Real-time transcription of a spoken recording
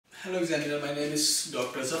Hello examiner, my name is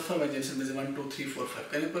Dr. Zafar, my Jensen is 1, 2, 3, 4,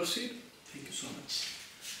 5. Can you proceed? Thank you so much.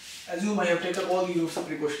 Assume I have taken all the use of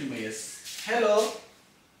precautionary measures. Hello?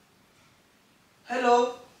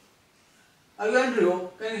 Hello? Are you Andrew?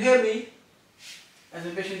 Can you hear me? As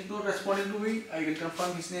the patient is not responding to me, I will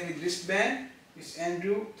confirm his name with wristband. It's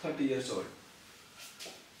Andrew, 30 years old.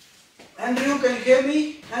 Andrew, can you hear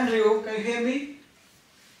me? Andrew, can you hear me?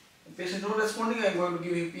 The patient is not responding, I am going to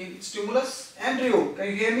give him pain stimulus. Andrew, can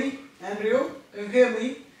you hear me? Andrew, can you hear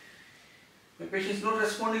me? The patient is not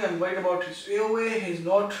responding, I am worried about his airway, he is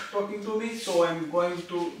not talking to me, so I am going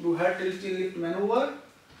to do head tilt lift maneuver.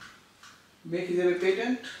 Make his airway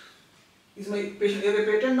patent. Is my patient airway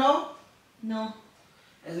patent now? No.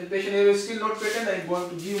 As the patient airway is still not patent, I am going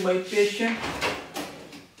to give my patient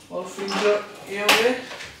or finger airway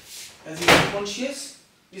as he is unconscious.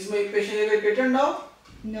 Is my patient airway patent now?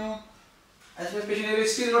 No. As my patient airway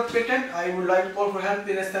is still not patent, I would like to call for help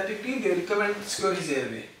the anesthetic team. They will come and secure his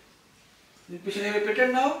airway. Is the patient airway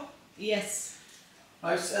patent now? Yes.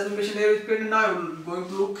 Right, as the patient airway is patent now, I am going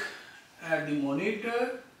to look at the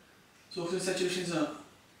monitor. So oxygen saturation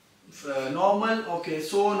is normal. Okay,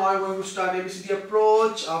 so now I am going to start ABCDE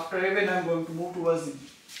approach. After airway, I am going to move towards the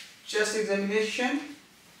chest examination.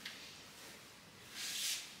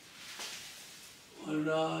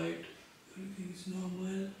 Alright, everything is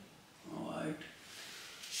normal. Alright,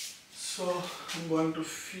 so I'm going to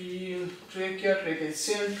feel trachea is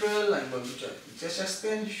central. I'm going to check the chest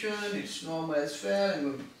expansion, it's normal as well. I'm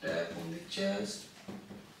going to tap on the chest,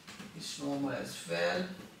 it's normal as well.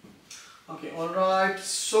 Okay, alright,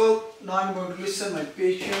 so now I'm going to listen my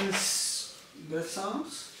patient's breath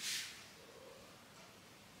sounds.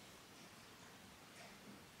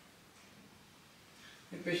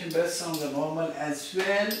 The patient breath sounds are normal as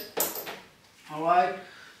well. Alright,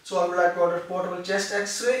 so I would like to order portable chest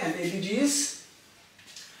x-ray and ABGs.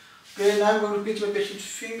 Okay, now I'm going to pinch my patient's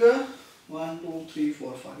finger. 1, 2, 3,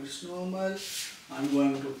 4, 5, it's normal. I'm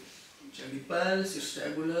going to check the pulse, it's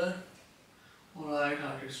regular. Alright,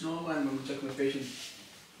 heart is normal. I'm going to check my patient's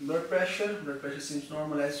blood pressure. Blood pressure seems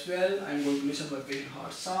normal as well. I'm going to listen to my patient's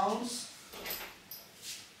heart sounds.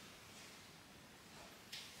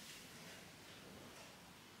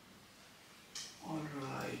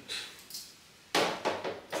 Alright.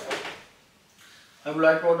 I would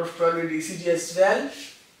like to order probably ECG as well.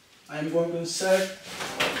 I am going to insert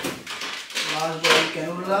large body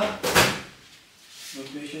cannula in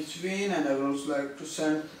the patient's vein, and I would also like to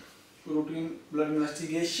send routine blood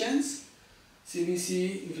investigations,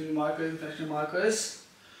 CBC, inflammatory markers, infection markers.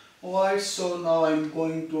 Alright, so now I am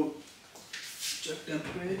going to check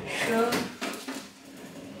temperature.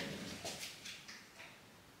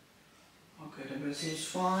 Okay, temperature seems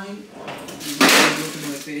fine. I'm going to go to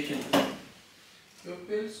my patient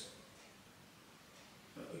pupils,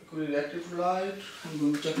 equally reactive light. I'm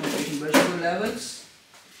going to check my patient blood sugar levels.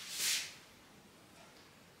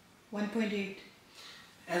 1.8.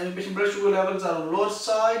 As my patient blood sugar levels are on lower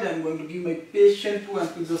side, I'm going to give my patient 2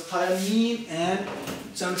 ampoules of thiamine and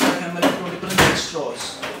 75 ml 20% dextrose.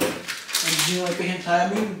 I'm giving my patient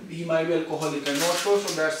thiamine, he might be alcoholic, I'm not sure,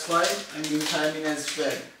 so that's why I'm giving thiamine as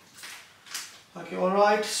well. Okay,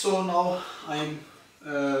 alright, so now I'm,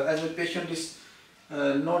 as my patient is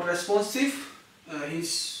not responsive,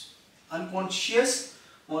 he's unconscious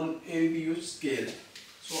on ABCDE scale.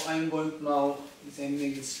 So I'm going to now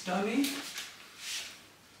examine his tummy.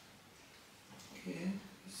 Okay,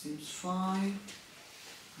 it seems fine.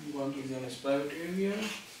 I'm going to examine his private area.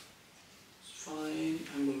 It's fine.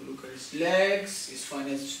 I'm going to look at his legs. It's fine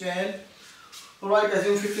as well. Alright,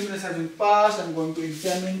 assume 15 minutes have been passed. I'm going to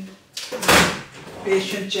examine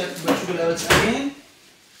patient, check blood sugar levels again.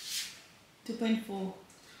 2.4.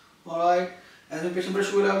 Alright, as my patient blood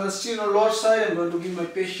sugar levels are still on the lower side, I'm going to give my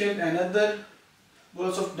patient another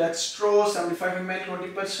bolus of dextrose, 75 ml,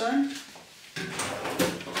 20%.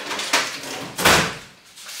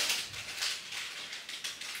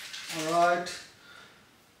 Alright.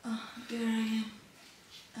 There I am.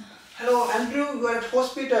 Hello Andrew, you are at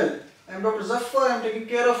hospital. I am Dr. Zafar, I am taking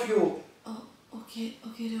care of you. Oh, okay,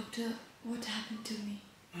 doctor. What happened to me?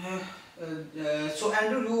 So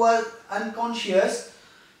Andrew, you are unconscious.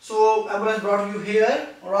 So ambulance brought you here,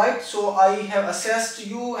 alright. So I have assessed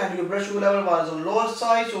you and your blood sugar level was on lower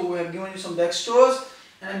side. So we have given you some dextrose.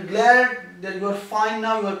 And I'm glad that you are fine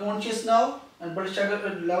now, you are conscious now. And blood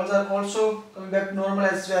sugar levels are also coming back to normal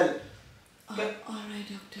as well. Okay. Alright,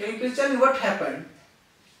 doctor. Can you please tell me what happened?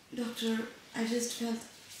 Doctor, I just felt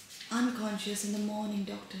unconscious in the morning,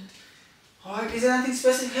 doctor. Alright, is there anything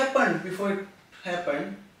specific happened before it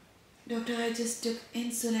happened? Doctor, I just took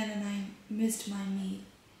insulin and I missed my meal.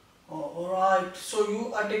 Oh, alright. So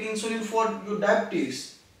you are taking insulin for your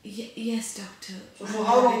diabetes. Yes, doctor. So for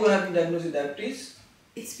how long you have been diagnosed with diabetes?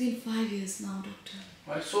 It's been 5 years now, doctor.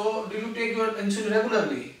 Right. So do you take your insulin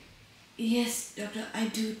regularly? Yes, doctor, I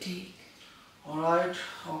do take. Alright.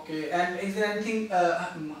 Okay. And is there anything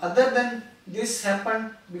other than this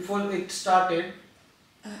happened before it started?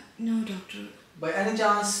 No, doctor. By any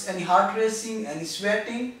chance, any heart racing, any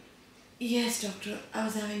sweating? Yes, doctor, I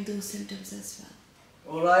was having those symptoms as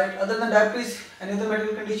well. Alright. Other than diabetes, any other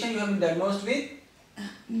medical condition you have been diagnosed with?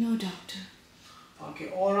 No, doctor. Okay.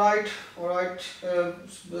 Alright. Alright.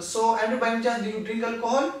 So, and by any chance, do you drink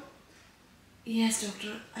alcohol? Yes,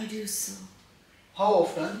 doctor, I do so. How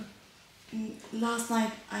often? Last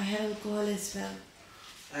night I had alcohol as well.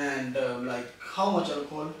 And like how much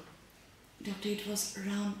alcohol? Doctor, it was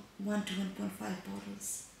around 1 to 1.5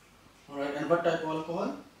 bottles. Alright. And what type of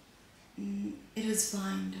alcohol? It was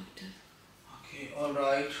wine, doctor. Okay.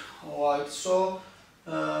 Alright. Alright. So,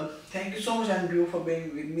 thank you so much, Andrew, for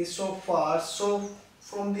being with me so far. So,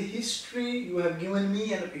 from the history you have given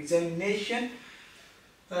me an examination,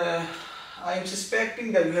 I am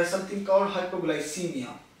suspecting that you have something called hypoglycemia.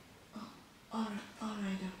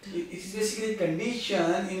 Alright, doctor. It is basically a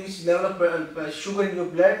condition in which level of sugar in your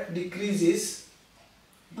blood decreases.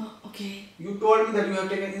 Oh, okay. You told me that you have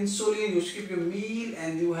taken insulin, you skip your meal,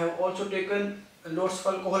 and you have also taken lots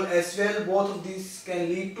of alcohol as well. Both of these can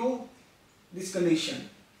lead to this condition.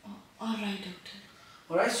 Alright, doctor.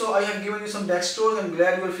 Alright, so I have given you some dextrose. I'm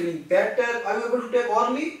glad you are feeling better. Are you able to take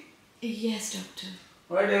orally? Yes, doctor.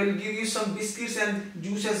 Alright, I will give you some biscuits and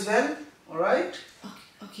juice as well. Alright?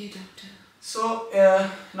 Okay, doctor. So,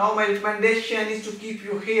 now my recommendation is to keep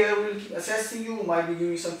you here. We will keep assessing you. Might be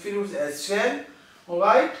giving you some fluids as well.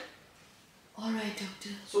 Alright? Alright, doctor.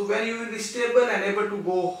 So, when you will be stable and able to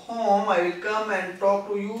go home, I will come and talk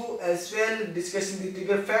to you as well, discussing the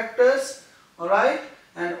trigger factors. Alright?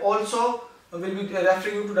 And also, will be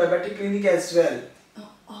referring you to diabetic clinic as well.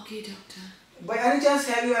 Okay, doctor. By any chance,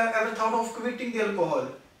 have you ever thought of quitting the alcohol?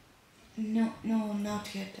 No,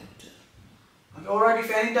 not yet, doctor. Okay, alright, if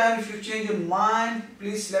anytime if you change your mind,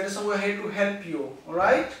 please let us know. We're here to help you.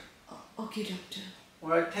 Alright? Okay, doctor.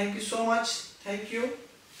 Alright, thank you so much. Thank you.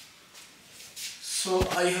 So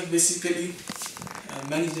I have basically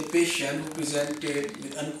managed a patient who presented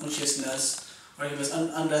with unconsciousness, or he was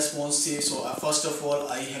unresponsive. So first of all,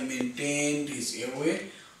 I have maintained his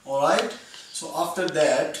airway. Alright. So after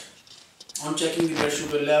that, on checking the blood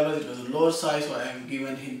sugar level, it was on lower side. So I have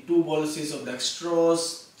given him 2 boluses of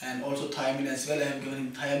dextrose and also thiamine as well. I have given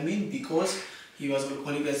him thiamine because he was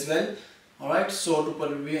alcoholic as well. Alright. So to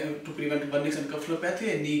prevent vernix and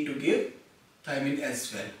encephalopathy, I need to give thiamine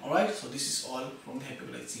as well. Alright. So this is all from the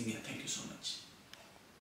hypoglycemia. Thank you so much.